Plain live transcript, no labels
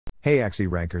Hey Axie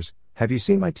Rankers, have you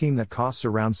seen my team that costs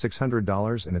around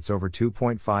 $600 and it's over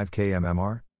 2.5k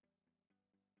MMR?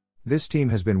 This team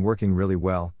has been working really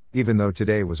well, even though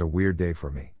today was a weird day for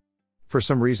me. For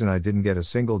some reason I didn't get a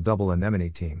single double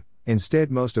anemone team, instead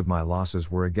most of my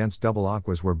losses were against double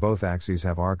aquas where both Axies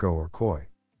have Arco or Koi.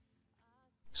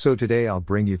 So today I'll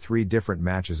bring you 3 different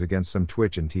matches against some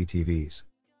Twitch and TTVs.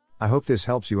 I hope this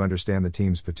helps you understand the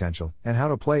team's potential and how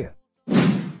to play it.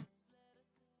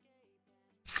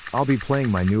 I'll be playing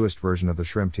my newest version of the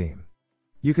Shrimp team.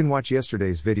 You can watch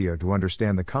yesterday's video to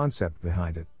understand the concept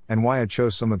behind it, and why I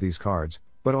chose some of these cards,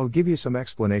 but I'll give you some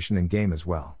explanation in game as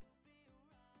well.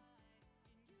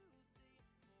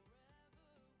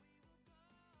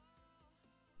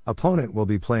 Opponent will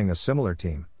be playing a similar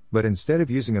team, but instead of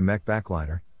using a mech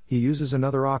backliner, he uses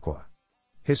another aqua.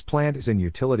 His plant is an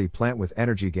utility plant with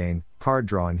energy gain, card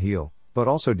draw and heal, but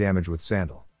also damage with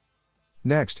sandal.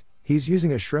 Next, he's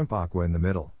using a shrimp aqua in the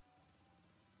middle.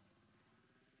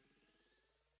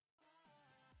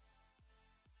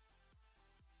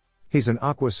 He's an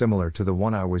aqua similar to the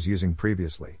one I was using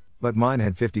previously, but mine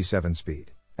had 57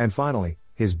 speed. And finally,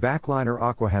 his backliner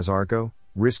aqua has Arco,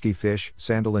 Risky Fish,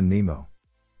 Sandal and Nemo.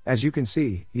 As you can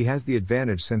see, he has the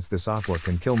advantage since this aqua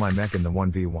can kill my mech in the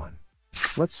 1v1.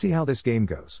 Let's see how this game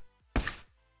goes.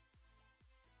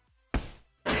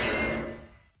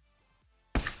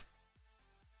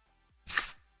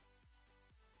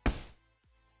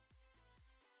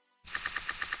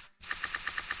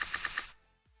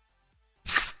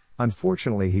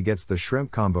 Unfortunately he gets the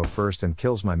shrimp combo first and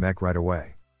kills my mech right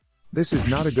away. This is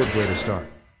not a good way to start.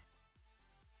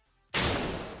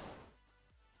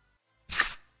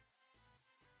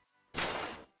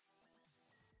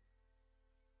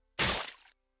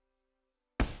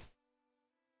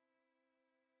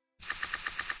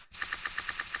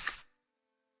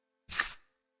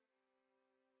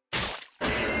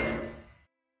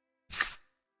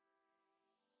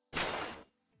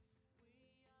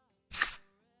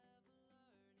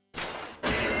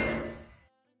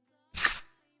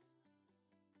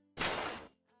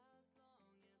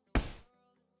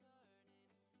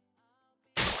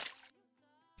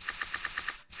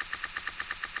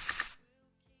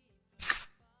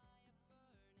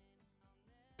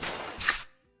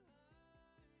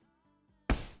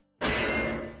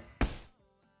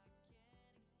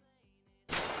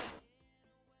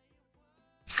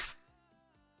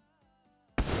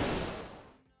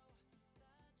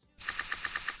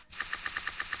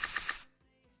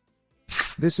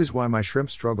 This is why my shrimp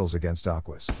struggles against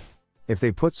aquas. If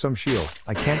they put some shield,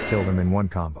 I can't kill them in one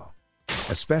combo.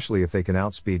 Especially if they can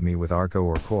outspeed me with Arco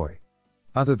or Koi.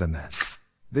 Other than that,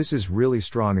 this is really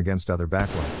strong against other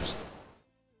backliners.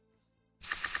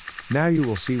 Now you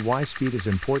will see why speed is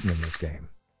important in this game.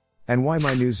 And why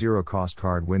my new zero cost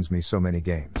card wins me so many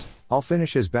games. I'll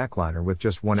finish his backliner with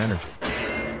just 1 energy.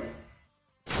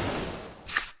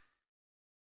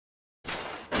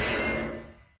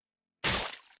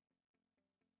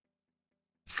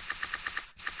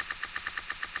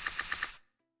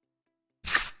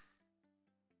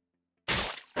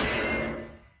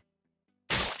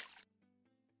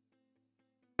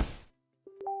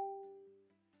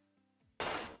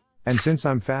 And since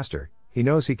I'm faster, he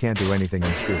knows he can't do anything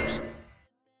in scoops.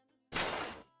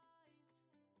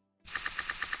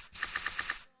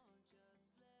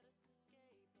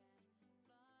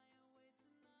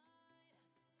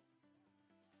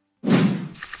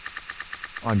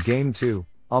 On game 2,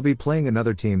 I'll be playing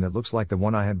another team that looks like the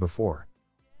one I had before.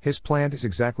 His plant is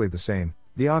exactly the same,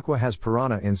 the aqua has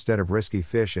piranha instead of risky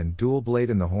fish and dual blade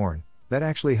in the horn, that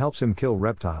actually helps him kill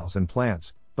reptiles and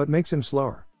plants, but makes him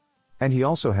slower. And he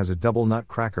also has a double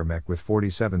nutcracker mech with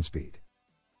 47 speed.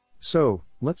 So,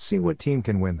 let's see what team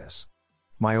can win this.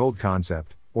 My old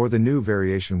concept, or the new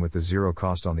variation with the zero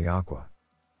cost on the aqua.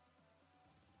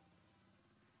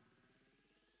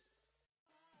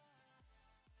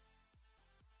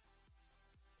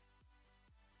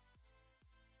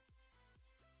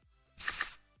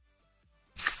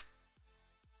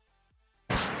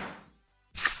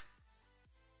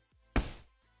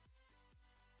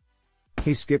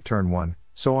 He skipped turn 1,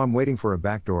 so I'm waiting for a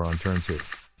backdoor on turn 2.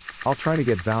 I'll try to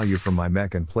get value from my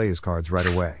mech and play his cards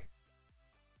right away.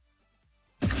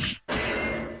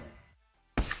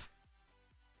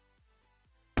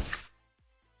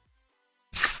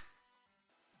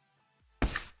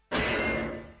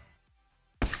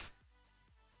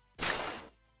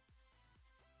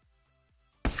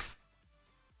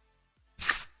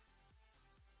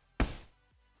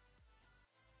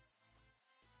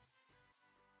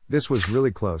 This was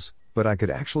really close, but I could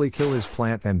actually kill his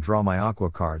plant and draw my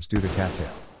aqua cards due to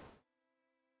cattail.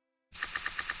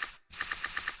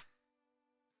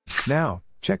 Now,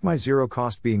 check my 0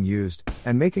 cost being used,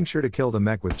 and making sure to kill the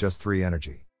mech with just 3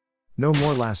 energy. No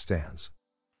more last stands.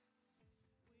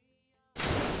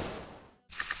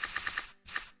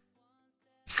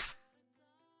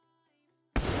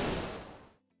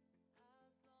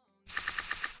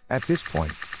 At this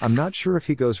point, I'm not sure if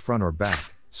he goes front or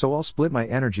back, so I'll split my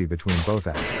energy between both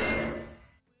axes.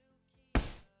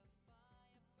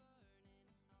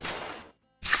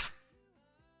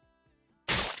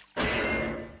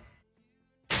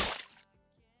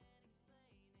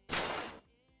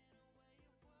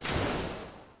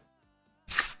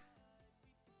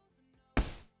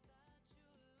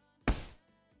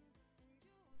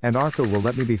 And Arco will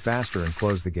let me be faster and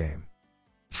close the game.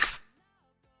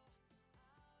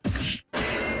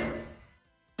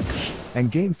 And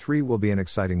Game 3 will be an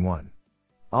exciting one.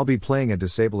 I'll be playing a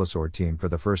Disablesaur team for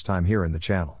the first time here in the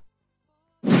channel.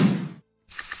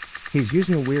 He's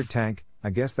using a weird tank,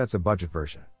 I guess that's a budget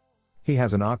version. He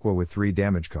has an Aqua with 3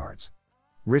 damage cards.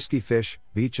 Risky Fish,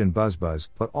 Beach and Buzz,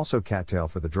 but also Cattail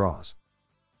for the draws.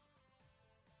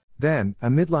 Then, a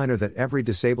midliner that every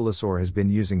Disablesaur has been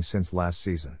using since last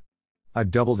season. A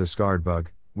double discard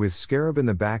bug, with Scarab in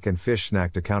the back and Fish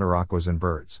Snack to counter Aquas and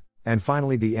Birds. And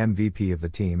finally the MVP of the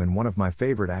team and one of my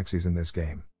favorite Axies in this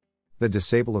game. The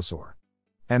Disablesaur.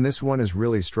 And this one is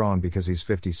really strong because he's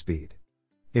 50 speed.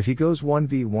 If he goes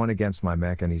 1v1 against my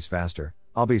mech and he's faster,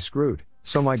 I'll be screwed,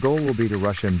 so my goal will be to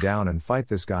rush him down and fight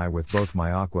this guy with both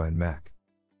my Aqua and mech.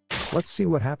 Let's see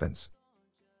what happens.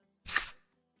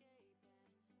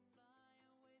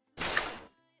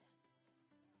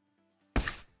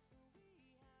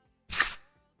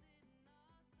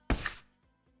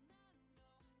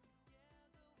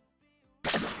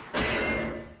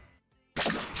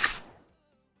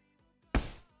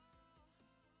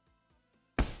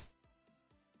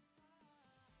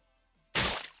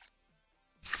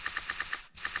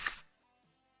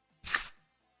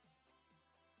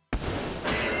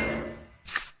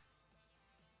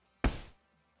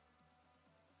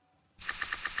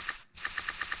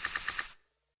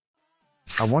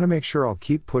 I want to make sure I'll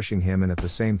keep pushing him and at the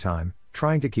same time,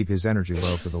 trying to keep his energy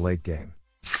low for the late game.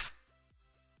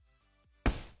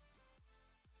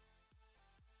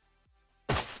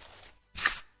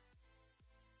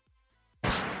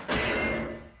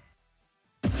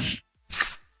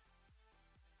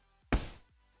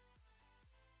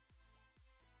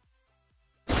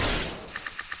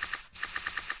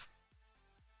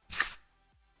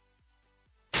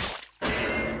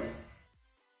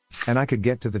 And I could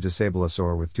get to the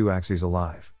Disablesaur with 2 Axies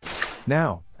alive.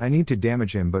 Now, I need to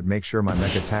damage him but make sure my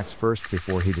mech attacks first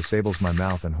before he disables my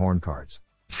mouth and horn cards.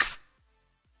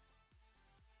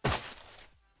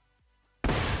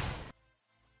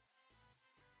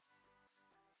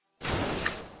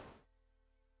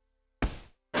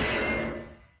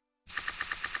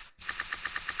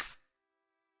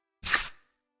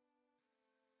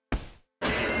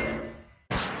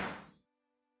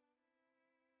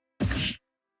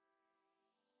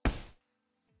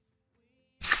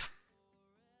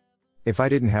 If I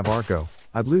didn't have Arco,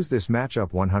 I'd lose this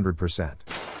matchup 100%.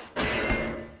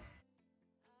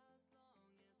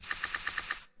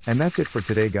 And that's it for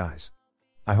today, guys.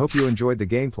 I hope you enjoyed the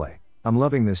gameplay. I'm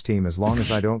loving this team as long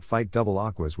as I don't fight double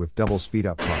Aquas with double speed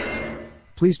up cards.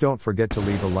 Please don't forget to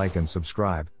leave a like and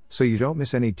subscribe, so you don't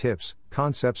miss any tips,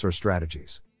 concepts or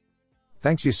strategies.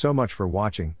 Thanks you so much for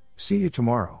watching, see you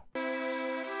tomorrow.